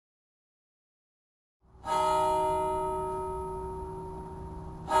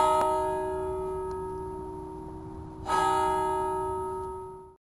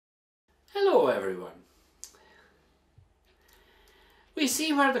We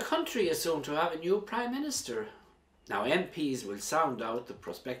see where the country is soon to have a new Prime Minister. Now, MPs will sound out the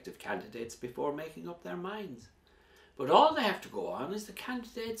prospective candidates before making up their minds. But all they have to go on is the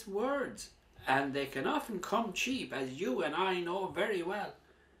candidates' words, and they can often come cheap, as you and I know very well.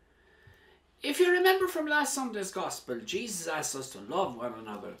 If you remember from last Sunday's Gospel, Jesus asked us to love one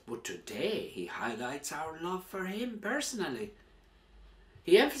another, but today he highlights our love for him personally.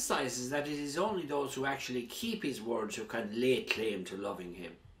 He emphasises that it is only those who actually keep his words who can lay claim to loving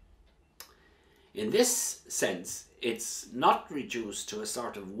him. In this sense, it's not reduced to a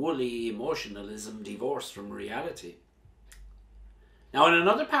sort of woolly emotionalism divorced from reality. Now, in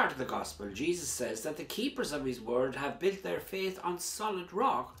another part of the Gospel, Jesus says that the keepers of his word have built their faith on solid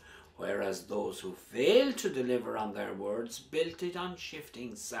rock, whereas those who fail to deliver on their words built it on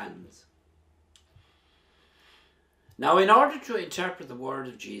shifting sands. Now, in order to interpret the word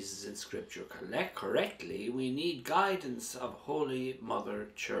of Jesus in Scripture correctly, we need guidance of Holy Mother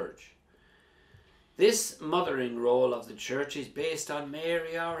Church. This mothering role of the Church is based on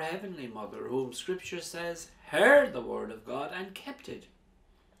Mary, our Heavenly Mother, whom Scripture says heard the word of God and kept it.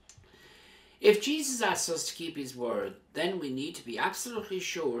 If Jesus asks us to keep his word, then we need to be absolutely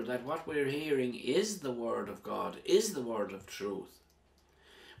sure that what we're hearing is the word of God, is the word of truth.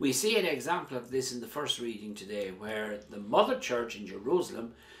 We see an example of this in the first reading today, where the Mother Church in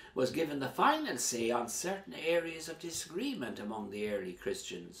Jerusalem was given the final say on certain areas of disagreement among the early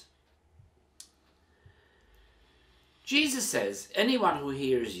Christians. Jesus says, anyone who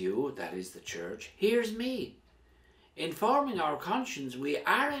hears you, that is the church, hears me. In forming our conscience, we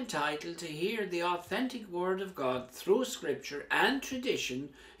are entitled to hear the authentic word of God through Scripture and tradition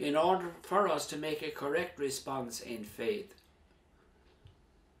in order for us to make a correct response in faith.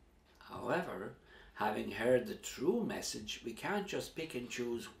 However, having heard the true message, we can't just pick and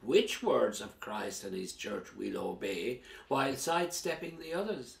choose which words of Christ and his church we'll obey while sidestepping the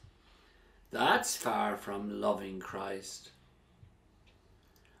others. That's far from loving Christ.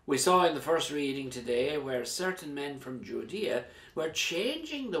 We saw in the first reading today where certain men from Judea were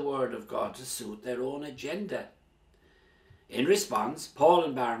changing the word of God to suit their own agenda. In response, Paul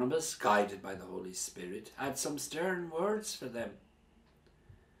and Barnabas, guided by the Holy Spirit, had some stern words for them.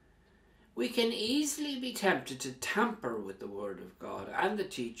 We can easily be tempted to tamper with the word of God and the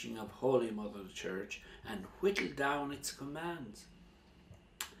teaching of Holy Mother Church and whittle down its commands.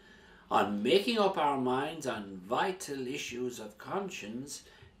 On making up our minds on vital issues of conscience,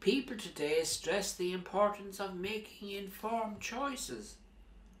 people today stress the importance of making informed choices.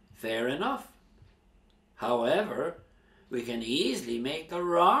 Fair enough. However, we can easily make the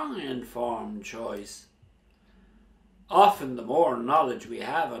wrong informed choice. Often the more knowledge we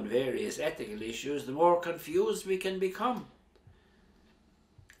have on various ethical issues, the more confused we can become.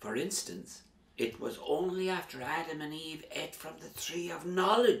 For instance, it was only after Adam and Eve ate from the tree of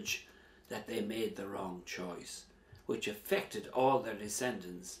knowledge that they made the wrong choice, which affected all their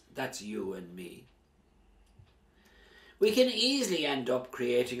descendants. That's you and me. We can easily end up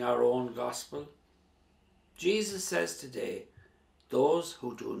creating our own gospel. Jesus says today, those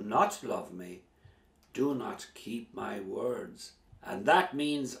who do not love me do not keep my words. And that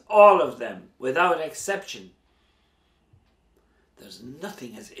means all of them, without exception. There's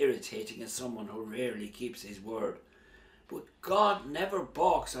nothing as irritating as someone who rarely keeps his word. But God never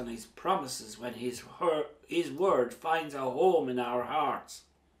balks on his promises when his word finds a home in our hearts.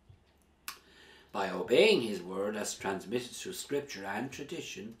 By obeying his word as transmitted through Scripture and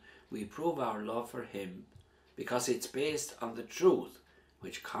tradition, we prove our love for him because it's based on the truth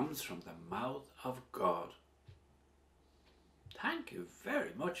which comes from the mouth of God. Thank you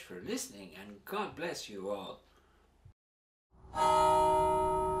very much for listening, and God bless you all.